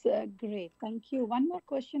 That's great. Thank you. One more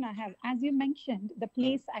question I have. As you mentioned, the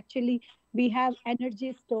place actually, we have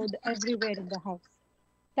energy stored everywhere in the house.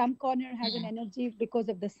 Some corner has an energy because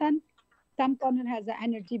of the sun, some corner has an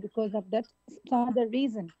energy because of that some other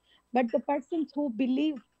reason. But the persons who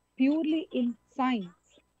believe purely in science,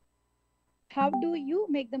 how do you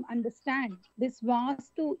make them understand this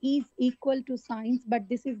Vastu is equal to science, but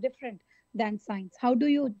this is different than science? How do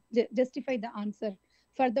you justify the answer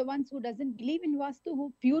for the ones who doesn't believe in Vastu,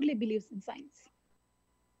 who purely believes in science?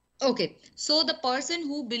 Okay, so the person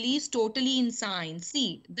who believes totally in science,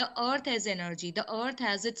 see, the earth has energy. The earth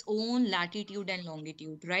has its own latitude and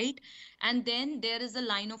longitude, right? And then there is a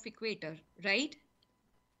line of equator, right?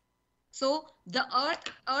 So the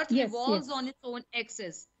earth Yes, revolves yes. on its own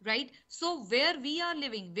axis, right? So where we are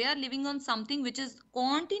living on something which is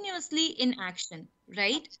continuously in action,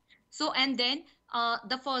 right? So, and then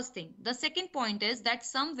the first thing, the second point is that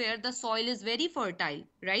somewhere the soil is very fertile,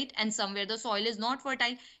 right? And somewhere the soil is not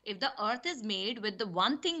fertile. If the earth is made with the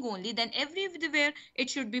one thing only, then everywhere it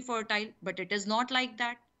should be fertile, but it is not like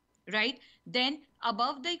that, right? Then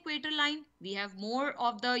above the equator line, we have more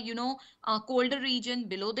of the, colder region.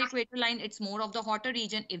 Below the equator line, it's more of the hotter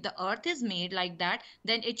region. If the earth is made like that,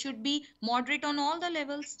 then it should be moderate on all the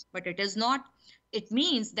levels, but it is not. It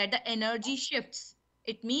means that the energy shifts.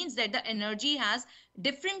 It means that the energy has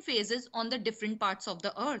different phases on the different parts of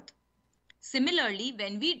the earth. Similarly,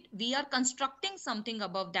 when we are constructing something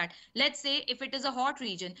above that, let's say if it is a hot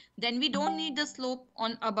region, then we don't need the slope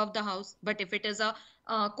on above the house. But if it is a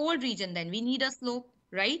cold region, then we need a slope,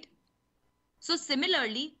 right? So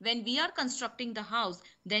similarly, when we are constructing the house,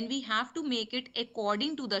 then we have to make it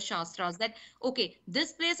according to the Shastras that, okay,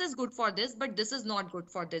 this place is good for this, but this is not good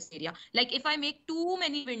for this area. Like if I make too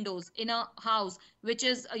many windows in a house, which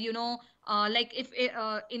is, like if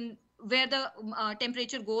in where the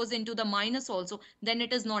temperature goes into the minus also, then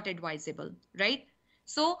it is not advisable, right?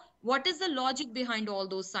 So what is the logic behind all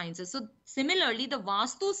those sciences? So similarly, the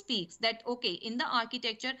Vastu speaks that, okay, in the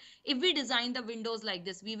architecture, if we design the windows like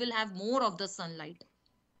this, we will have more of the sunlight,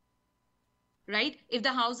 right? If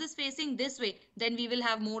the house is facing this way, then we will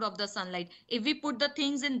have more of the sunlight. If we put the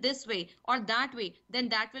things in this way or that way, then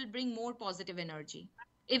that will bring more positive energy.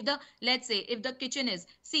 If the, let's say, if the kitchen is,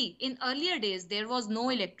 see, in earlier days, there was no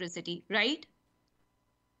electricity, right?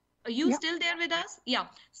 Are you Yeah. still there with us? Yeah.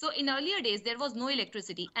 So in earlier days, there was no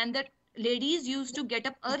electricity, and the ladies used to get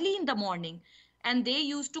up early in the morning and they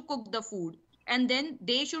used to cook the food. And then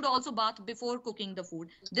they should also bath before cooking the food.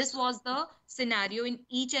 This was the scenario in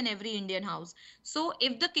each and every Indian house. So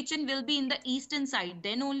if the kitchen will be in the eastern side,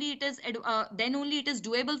 then only it is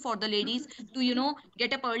doable for the ladies to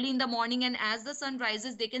get up early in the morning, and as the sun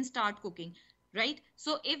rises, they can start cooking, right?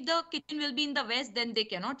 So if the kitchen will be in the west, then they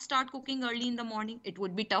cannot start cooking early in the morning. It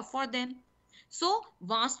would be tough for them. So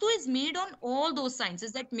Vastu is made on all those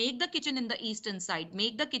sciences that make the kitchen in the eastern side,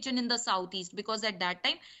 make the kitchen in the southeast, because at that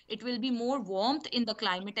time it will be more warmth in the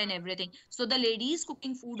climate and everything. So the ladies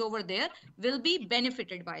cooking food over there will be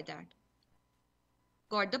benefited by that.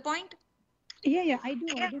 Got the point? Yeah, I do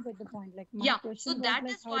get the point. Like my Yeah. So question was that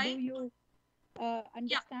like, is how do why, you yeah.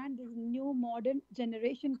 understand these new modern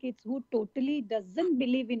generation kids who totally doesn't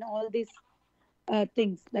believe in all these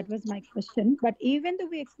things? That was my question. But even though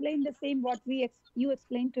we explain the same, what you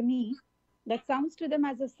explained to me, that sounds to them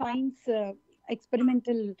as a science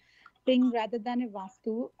experimental thing rather than a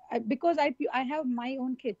Vastu. Because I have my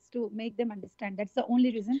own kids to make them understand. That's the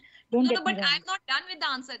only reason. Don't No, get me but wrong. I'm not done with the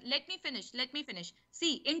answer. Let me finish. Let me finish.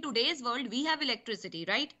 See, in today's world, we have electricity,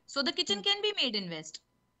 right? So the kitchen can be made in West.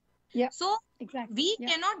 Yeah, So exactly. we Yeah.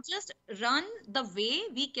 cannot just run the way,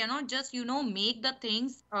 we cannot just, make the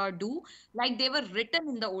things do like they were written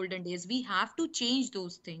in the olden days. We have to change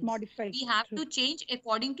those things. Modified. We have True. to change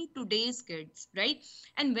according to today's kids, right?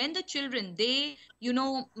 And when the children, they,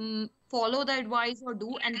 follow the advice or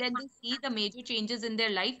do, and then they see the major changes in their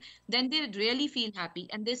life, then they really feel happy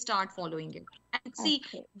and they start following it. And see,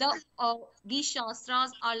 Okay. these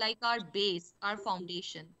shastras are like our base, our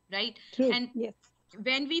foundation, right? True. And Yes.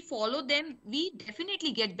 when we follow them, we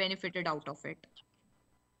definitely get benefited out of it.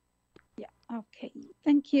 Yeah. Okay.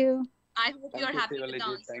 Thank you. I hope Thank you're you, happy with the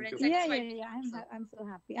Shivalaji. answer Thank and you. satisfied with the I'm answer. I'm so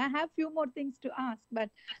happy. I have few more things to ask, but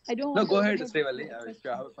I don't No, want go to ahead, overload Srivali. the If you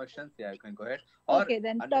question. have questions, yeah, you can go ahead. Or Okay,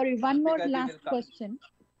 then and sorry. One more Deepika ji last will come. question.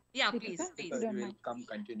 Yeah, Deepika, please, if you please. Because don't we will mind. come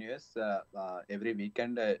continuous every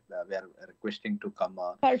weekend. We are requesting to come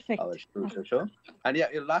our Perfect. show. And yeah,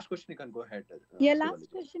 your last question, you can go ahead. Yeah, Srivali last ji.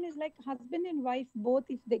 question is like husband and wife both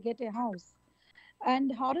if they get a house,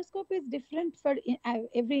 and horoscope is different for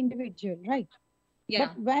every individual, right? Yeah.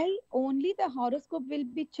 But while only the horoscope will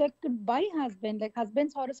be checked by husband, like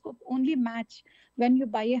husband's horoscope only match when you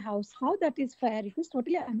buy a house. How that is fair? It is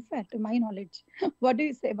totally unfair to my knowledge. What do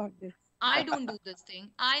you say about this? I don't do this thing.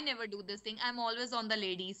 I never do this thing. I'm always on the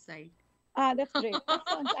ladies' side. Ah, that's great. That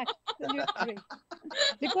sounds absolute great.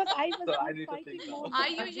 Because I was So I not need to fighting think more now.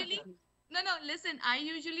 I for usually, everybody. no, listen, I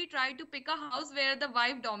usually try to pick a house where the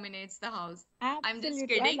wife dominates the house. I'm just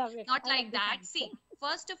Absolutely. I kidding. love it. Not I love like this that. answer. See,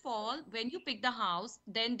 first of all, when you pick the house,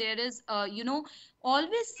 then there is,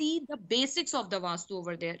 always see the basics of the Vastu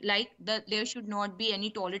over there. Like there should not be any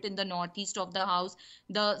toilet in the northeast of the house,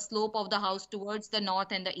 the slope of the house towards the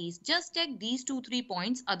north and the east. Just check these 2-3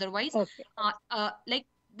 points. Otherwise, Okay. like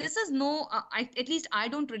this is no, at least I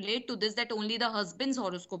don't relate to this that only the husband's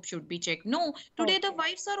horoscope should be checked. No, today the Okay.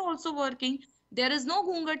 wives are also working. There is no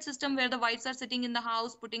gungat system where the wives are sitting in the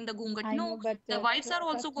house putting the gungat. I know, No, but the wives are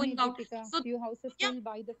also trust me, going out. Deepika, So few houses yeah, still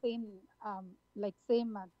buy the same,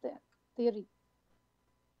 same theory.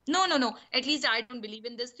 no. At least I don't believe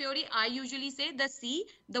in this theory. I usually say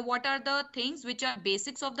the what are the things which are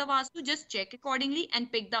basics of the Vastu, just check accordingly and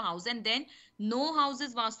pick the house. And then no house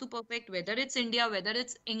is Vastu perfect, whether it's India, whether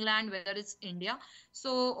it's England, whether it's India,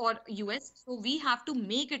 so or US. So we have to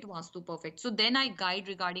make it Vastu perfect. So then I guide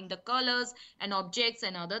regarding the colors and objects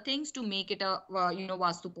and other things to make it a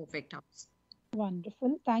Vastu perfect house.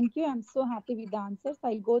 Wonderful. Thank you. I'm so happy with the answers.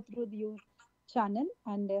 I'll go through your channel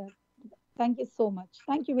and thank you so much.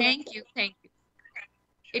 Thank you, Vilas. Thank you.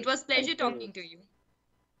 It was Thank pleasure you. talking to you.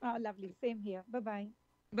 Oh, lovely. Same here. Bye bye.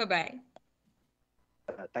 Bye bye.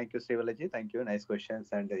 Thank you, Srivalaji. Thank you. Nice questions.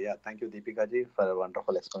 And yeah, thank you, Deepika ji, for a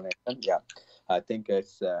wonderful explanation. Yeah, I think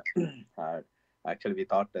it's actually we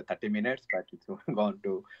thought 30 minutes, but it's gone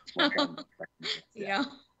to more than 30 minutes. Yeah.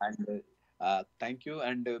 And thank you.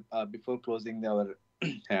 And before closing our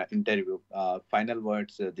interview, final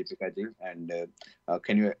words, Deepika ji, and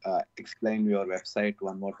can you explain your website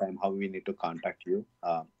one more time, how we need to contact you?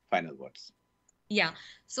 Final words. Yeah.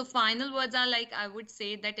 So final words are like I would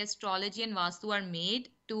say that astrology and Vastu are made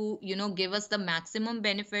to, give us the maximum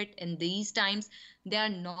benefit in these times. They are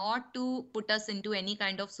not to put us into any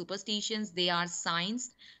kind of superstitions. They are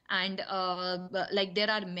science. And like there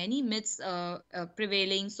are many myths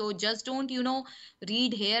prevailing. So just don't,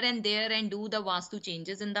 read here and there and do the Vastu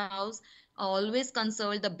changes in the house. Always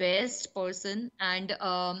consult the best person. And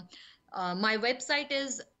my website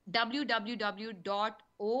is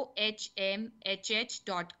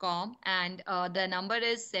www.ohmhh.com and the number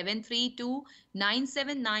is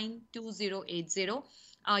 732-979-2080.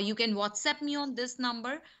 You can WhatsApp me on this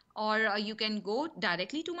number or you can go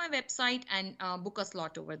directly to my website and book a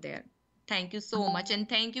slot over there. Thank you so much. And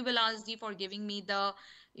thank you, Vilasji, for giving me the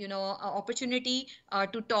opportunity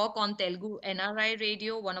to talk on Telugu NRI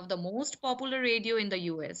Radio, one of the most popular radio in the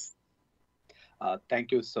US.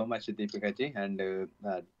 Thank you so much, Deepika ji. And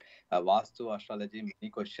Vastu, astrology, many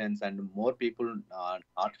questions, and more people are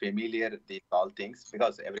not familiar with all things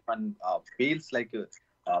because everyone feels like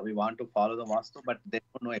we want to follow the Vastu, but they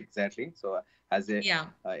don't know exactly. So, as a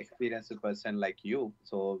experienced person like you,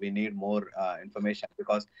 so we need more information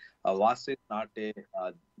because Vastu is not a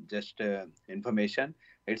just information;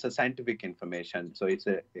 it's a scientific information. So, it's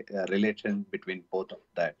a relation between both of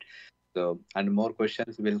that. So, and more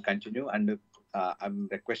questions will continue. And I'm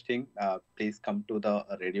requesting, please come to the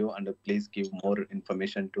radio and please give more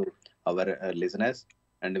information to our listeners.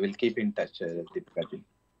 And we'll keep in touch, Deepika ji.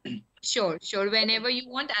 Sure, sure. Whenever you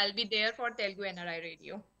want, I'll be there for Telugu NRI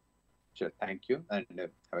Radio. Sure. Thank you, and have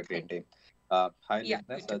a great Thank day. Hi, you. Yeah,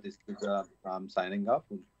 listeners. you too. This is I'm signing off.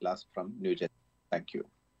 Last from New Jersey. Thank you.